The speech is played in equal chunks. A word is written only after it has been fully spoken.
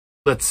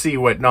Let's see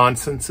what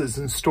nonsense is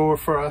in store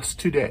for us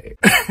today.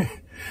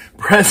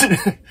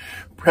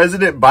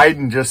 President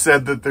Biden just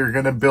said that they're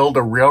going to build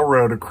a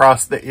railroad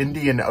across the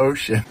Indian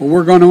Ocean. Well,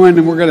 we're going to win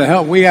and we're going to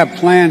help. We have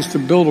plans to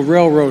build a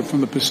railroad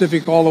from the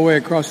Pacific all the way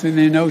across the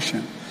Indian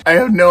Ocean. I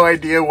have no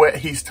idea what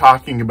he's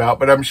talking about,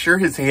 but I'm sure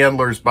his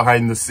handlers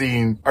behind the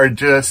scene are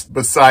just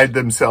beside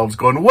themselves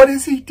going, what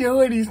is he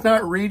doing? He's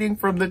not reading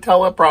from the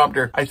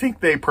teleprompter. I think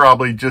they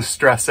probably just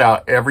stress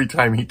out every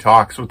time he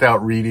talks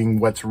without reading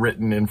what's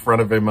written in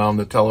front of him on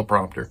the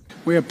teleprompter.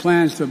 We have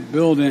plans to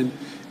build in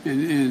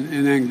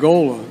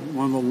Angola,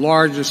 one of the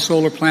largest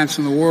solar plants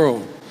in the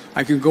world.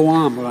 I can go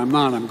on, but I'm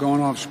not. I'm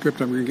going off script.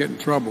 I'm going to get in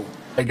trouble.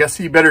 I guess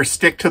he better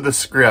stick to the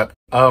script.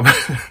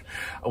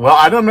 Well,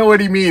 I don't know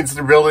what he means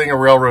to building a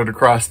railroad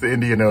across the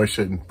Indian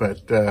Ocean,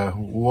 but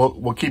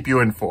we'll keep you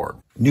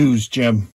informed. News, Jim.